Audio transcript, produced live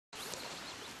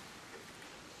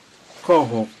ข้อ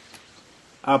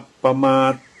 6. อัปปมา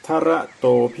ทระโต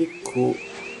ภิกขุ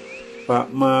ป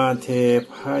มาเท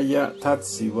พยทัส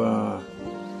สิวา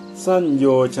สัญโย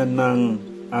ชนัง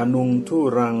อนุงทุ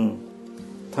รัง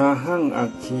ทาหังอั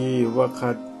คคีว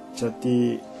คัจจติ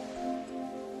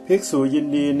ภิกษุยิน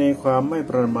ดีในความไม่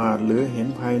ประมาทหรือเห็น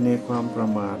ภัยในความประ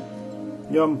มาท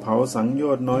ย่อมเผาสังโย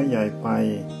ชน์น้อยใหญ่ไป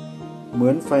เหมื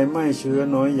อนไฟไหม้เชื้อ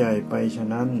น้อยใหญ่ไปฉะ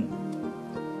นั้น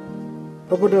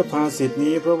พระพุทธภาษิต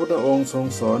นี้พระพุทธองค์ทรง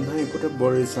สอนให้พุทธบ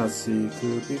ริษัทสี่คื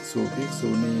อภิกษุภิกษุ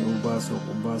ณีอุบาสก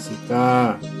อุบาสิกา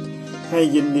ให้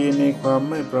ยินดีในความ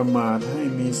ไม่ประมาทให้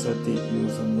มีสติอยู่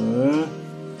เสมอ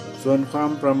ส่วนควา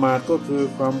มประมาทก็คือ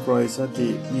ความปล่อยสติ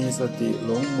มีสติห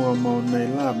ลงมัวเมาใน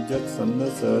ลาภยศสรร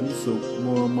เสริญสุข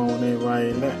มัวเมาในวัย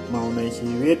และเมาใน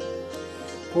ชีวิต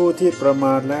ผู้ที่ประม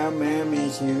าทแล้วแม้มี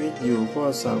ชีวิตอยู่ก็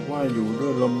สักว่าอยู่ด้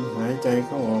วยลมหายใจเ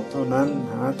ข้าออกเท่านั้น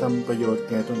หาทำประโยชน์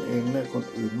แก่ตนเองและคน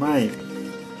อื่นไม่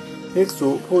ภิกษุ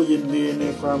ผู้ยินดีใน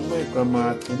ความไม่ประมา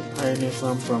ทเห็นภัยในคว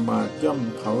ามประมาทย่อม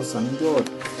เผาสังโยช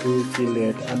น์คือกิเล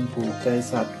สอันผูกใจ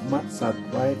สัตว์มัดสัตว์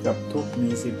ไว้กับทุกข์มี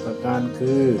10ประการ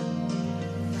คือ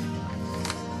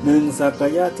 1. สักกา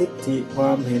ยทิฏฐิคว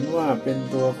ามเห็นว่าเป็น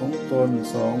ตัวของตน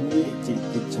 2. วิจิ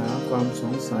กิจฉาความส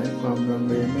งสัยความลัง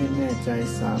เลไม่แน่ใจ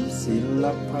 3. ศีล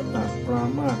พัตตปรา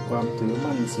มาสความถือ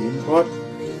มั่นศีลพจน์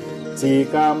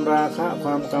 4. กามราคะคว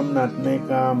ามกำหนัดใน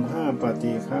กาม 5. ป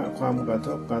ฏิฆะความกระท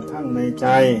บกระทั่งในใจ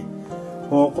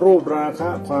 6. รูปราคะ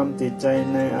ความติดใจ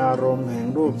ในอารมณ์แห่ง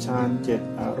รูปฌาน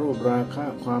 7. อรูปราคะ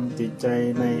ความติดใจ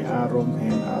ในอารมณ์แ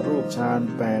ห่งอรูปฌาน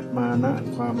 8. มานะ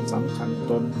ความสำคัญ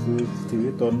ตนคือถือ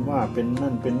ตนว่าเป็น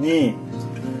นั่นเป็นนี่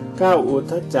 9. อุท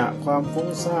ธัจจะความฟุ้ง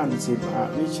ซ่าน 10. อ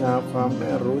วิชชาความไ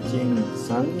ม่รู้จริง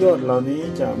สังโยชน์เหล่านี้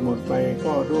จะหมดไป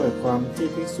ก็ด้วยความที่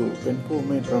ภิกษุเป็นผู้ไ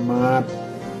ม่ประมาท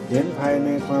เห็นภัยใน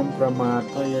ความประมาท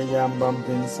พยายามบำเ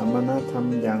พ็ญสมณธรรม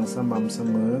อย่างสม่ำเส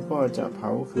มอก็จะเผ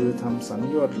าคือทำสัง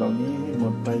โยชน์เหล่านี้ให้หม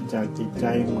ดไปจากจิตใจ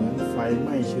เหมือนไฟไห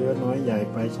ม้เชื้อน้อยใหญ่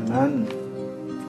ไปฉะนั้น